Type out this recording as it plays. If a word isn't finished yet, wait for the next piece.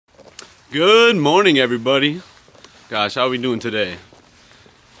Good morning, everybody. Gosh, how are we doing today?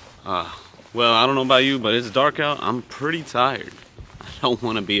 Well, I don't know about you, but it's dark out. I'm pretty tired. I don't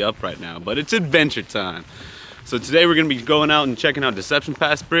want to be up right now, but it's adventure time. So today we're going to be going out and checking out Deception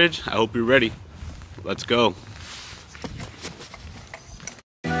Pass Bridge. I hope you're ready. Let's go.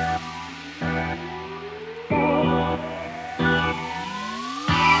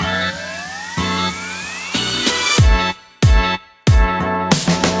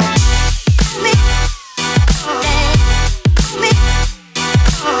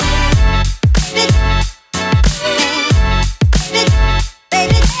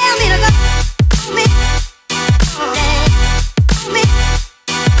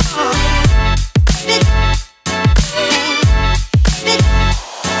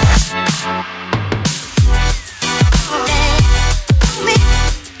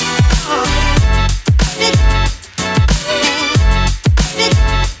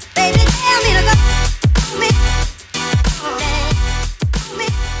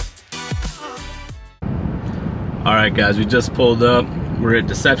 Alright guys, we just pulled up. We're at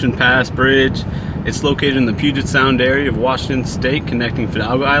Deception Pass Bridge. It's located in the Puget Sound area of Washington State, connecting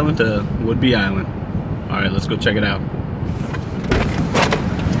Fidalgo Island to Whidbey Island. Alright, let's go check it out.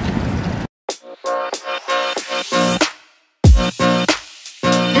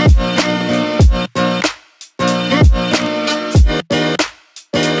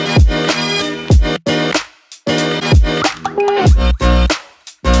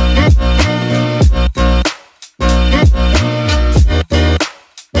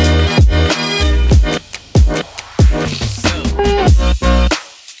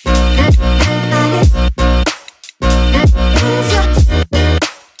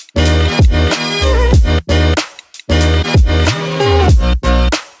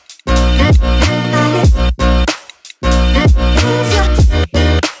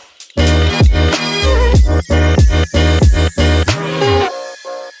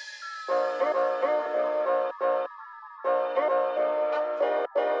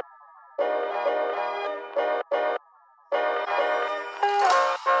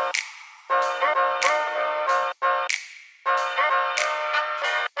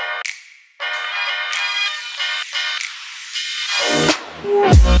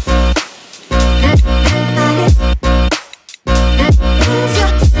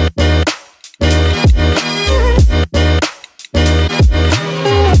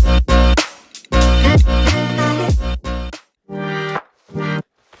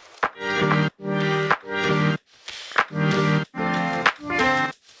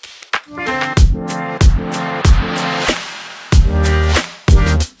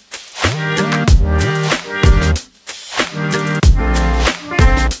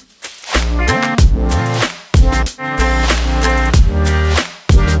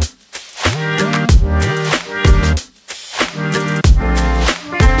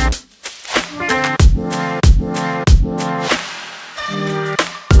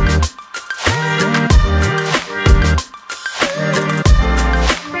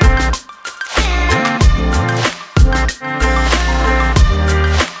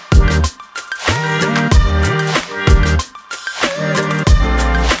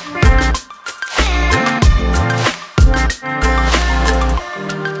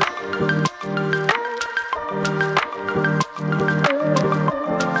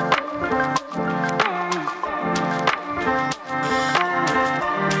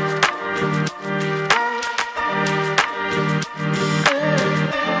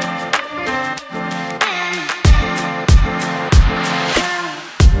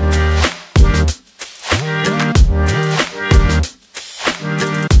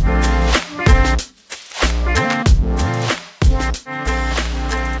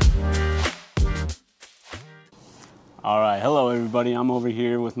 Alright, hello everybody. I'm over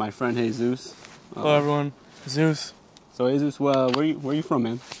here with my friend Jesus. Hello everyone, Jesus. So Jesus, well, where you from,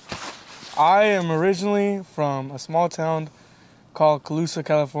 man? I am originally from a small town called Colusa,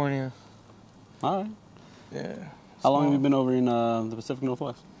 California. Alright. Yeah. How long have you been over in the Pacific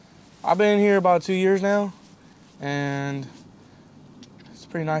Northwest? I've been here about 2 years now, and it's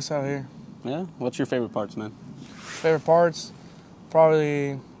pretty nice out here. Yeah? What's your favorite parts, man? Favorite parts?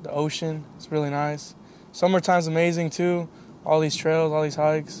 Probably the ocean. It's really nice. Summertime's amazing too. All these trails, all these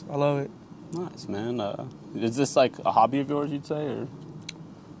hikes. I love it. Nice, man. Is this like a hobby of yours, you'd say, or?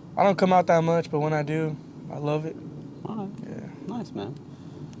 I don't come out that much, but when I do, I love it. All right. Yeah. Nice, man.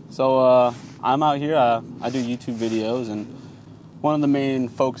 So I'm out here. I do YouTube videos, and one of the main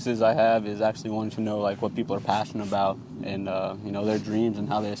focuses I have is actually wanting to know like what people are passionate about, and you know, their dreams and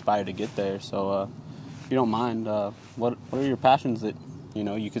how they aspire to get there. So if you don't mind, what are your passions that you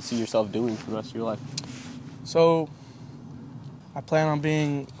know, you could see yourself doing for the rest of your life? So I plan on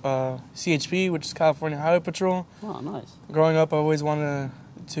being CHP, which is California Highway Patrol. Oh, nice. Growing up, I always wanted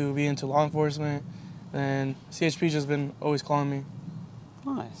to be into law enforcement, and CHP's just been always calling me.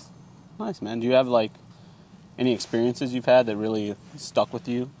 Nice. Nice, man. Do you have, like, any experiences you've had that really stuck with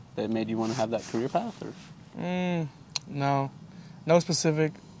you that made you want to have that career path? Or? No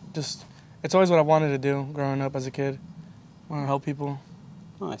specific. Just, it's always what I wanted to do growing up as a kid. I want to help people.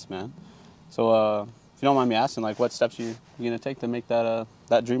 Nice, man. So, if you don't mind me asking, like, what steps you going to take to make that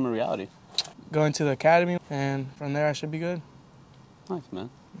that dream a reality? Going to the academy, and from there I should be good. Nice, man.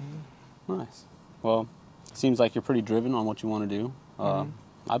 Mm-hmm. Nice. Well, it seems like you're pretty driven on what you want to do.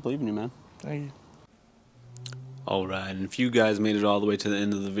 I believe in you, man. Thank you. All right, and if you guys made it all the way to the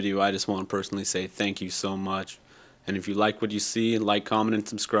end of the video, I just want to personally say thank you so much. And if you like what you see, like, comment, and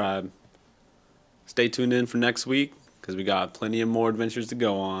subscribe. Stay tuned in for next week, because we got plenty of more adventures to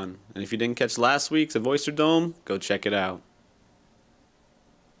go on. And if you didn't catch last week's at Oyster Dome, go check it out.